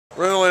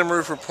Randall M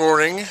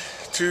reporting,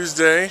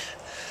 Tuesday,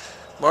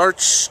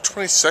 March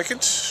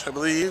 22nd, I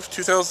believe,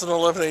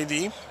 2011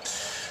 AD.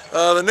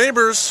 The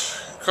neighbors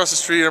across the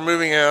street are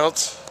moving out.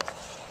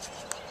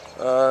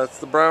 It's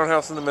the brown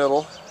house in the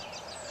middle.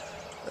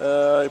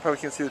 You probably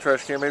can't see the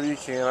trash can, maybe you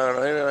can, I don't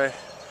know. Anyway,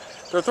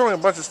 they're throwing a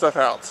bunch of stuff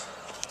out.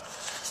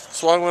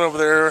 So I went over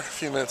there a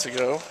few minutes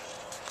ago,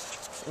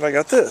 and I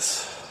got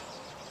this.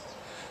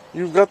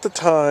 You've got the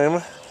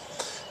time.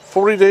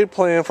 40-day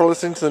plan for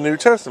listening to the New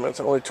Testament. It's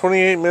only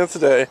 28 minutes a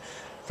day.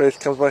 Faith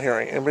comes by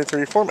hearing.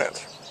 MP3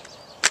 format.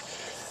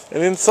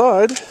 And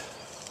inside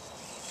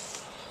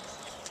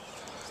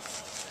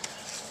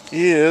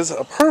is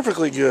a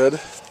perfectly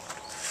good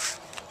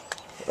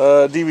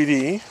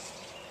DVD.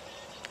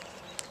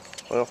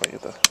 Well, if I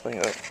get the thing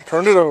out.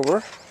 Turned it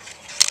over.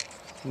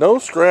 No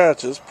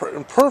scratches.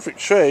 In perfect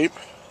shape.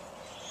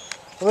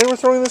 And they were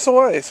throwing this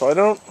away, so I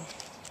don't...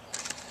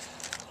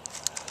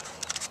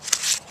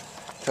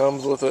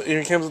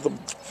 Even comes with the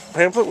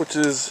pamphlet, which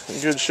is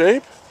in good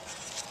shape.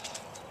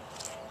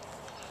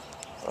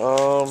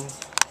 Now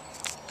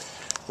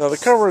the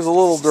cover is a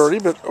little dirty,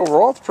 but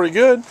overall it's pretty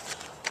good.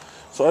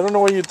 So I don't know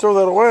why you'd throw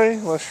that away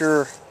unless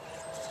you're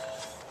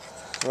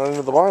not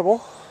into the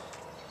Bible.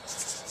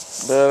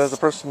 But as a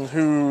person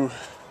who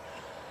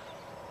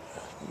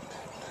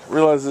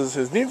realizes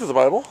his need for the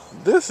Bible,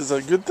 this is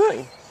a good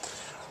thing.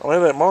 I'll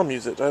have that mom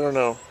use it. I don't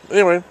know.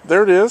 Anyway,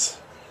 there it is.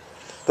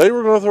 They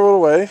were going to throw it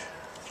away.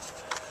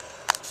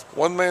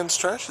 One man's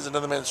trash is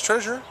another man's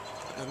treasure,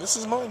 and this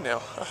is mine now,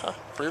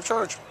 free of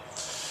charge.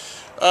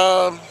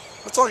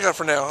 That's all I got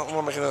for now. I'm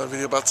gonna make another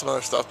video about some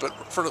other stuff, but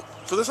for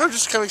this, I'm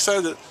just kind of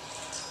excited that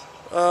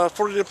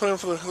 40-day plan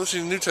for the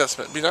listening to the New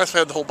Testament. It'd be nice if I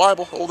had the whole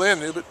Bible, old and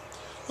new, but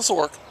this will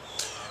work,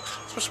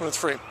 especially when it's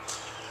free.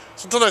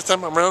 So until next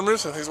time, I'm Randall M, and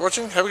thanks for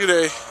watching. Have a good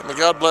day, and may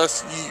God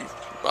bless you.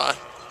 Bye.